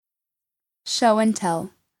Show and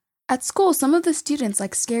tell. At school, some of the students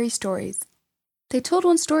like scary stories. They told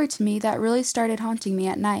one story to me that really started haunting me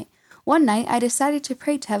at night. One night, I decided to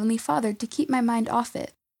pray to Heavenly Father to keep my mind off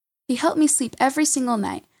it. He helped me sleep every single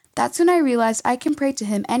night. That's when I realized I can pray to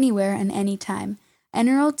Him anywhere and anytime.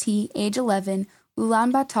 Enurul T., age 11,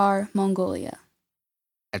 Ulaanbaatar, Mongolia.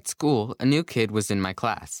 At school, a new kid was in my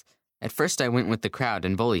class. At first, I went with the crowd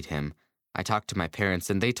and bullied him. I talked to my parents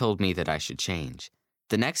and they told me that I should change.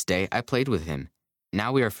 The next day, I played with him.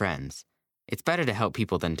 Now we are friends. It's better to help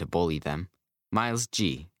people than to bully them. Miles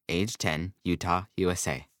G., age 10, Utah,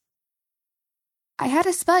 USA. I had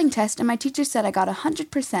a spelling test and my teacher said I got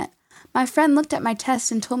 100%. My friend looked at my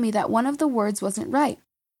test and told me that one of the words wasn't right.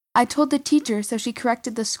 I told the teacher, so she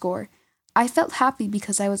corrected the score. I felt happy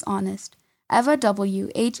because I was honest. Eva W.,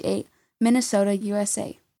 age 8, Minnesota,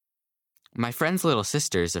 USA. My friend's little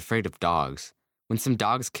sister is afraid of dogs. When some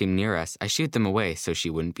dogs came near us, I shooed them away so she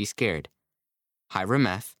wouldn't be scared. Hiram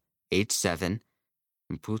F., age 7,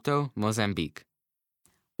 Maputo, Mozambique.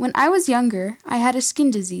 When I was younger, I had a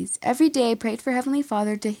skin disease. Every day I prayed for Heavenly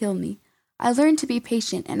Father to heal me. I learned to be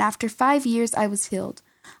patient, and after 5 years I was healed.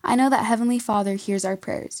 I know that Heavenly Father hears our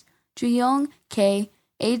prayers. Juyong K.,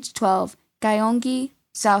 age 12, Gyeonggi,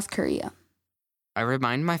 South Korea. I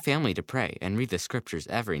remind my family to pray and read the scriptures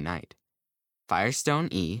every night. Firestone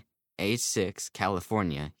E., age 6,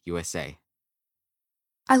 California, USA.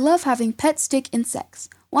 I love having pet stick insects.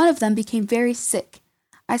 One of them became very sick.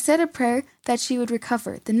 I said a prayer that she would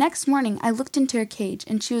recover. The next morning, I looked into her cage,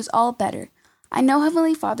 and she was all better. I know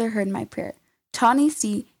Heavenly Father heard my prayer. Tawny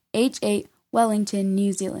C., age 8, Wellington,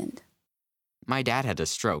 New Zealand. My dad had a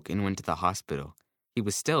stroke and went to the hospital. He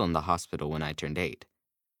was still in the hospital when I turned 8.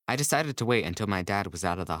 I decided to wait until my dad was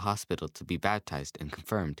out of the hospital to be baptized and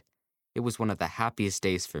confirmed. It was one of the happiest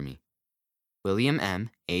days for me. William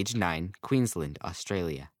M., age 9, Queensland,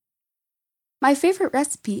 Australia. My favorite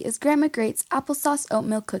recipe is Grandma Great's applesauce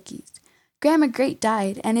oatmeal cookies. Grandma Great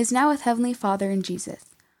died and is now with Heavenly Father and Jesus.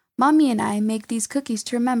 Mommy and I make these cookies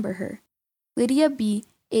to remember her. Lydia B.,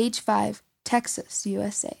 age 5, Texas,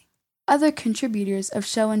 USA. Other contributors of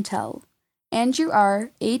Show and Tell. Andrew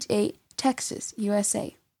R., age 8, Texas,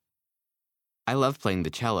 USA. I love playing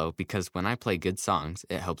the cello because when I play good songs,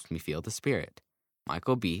 it helps me feel the spirit.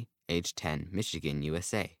 Michael B., age 10, Michigan,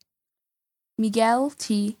 USA. Miguel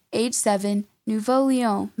T., age 7, Nuevo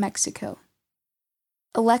Leon, Mexico.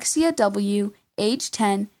 Alexia W., age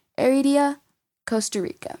 10, Heredia, Costa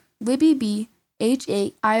Rica. Libby B., age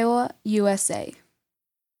 8, Iowa, USA.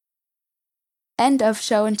 End of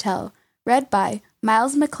Show and Tell, read by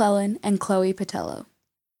Miles McClellan and Chloe Patello.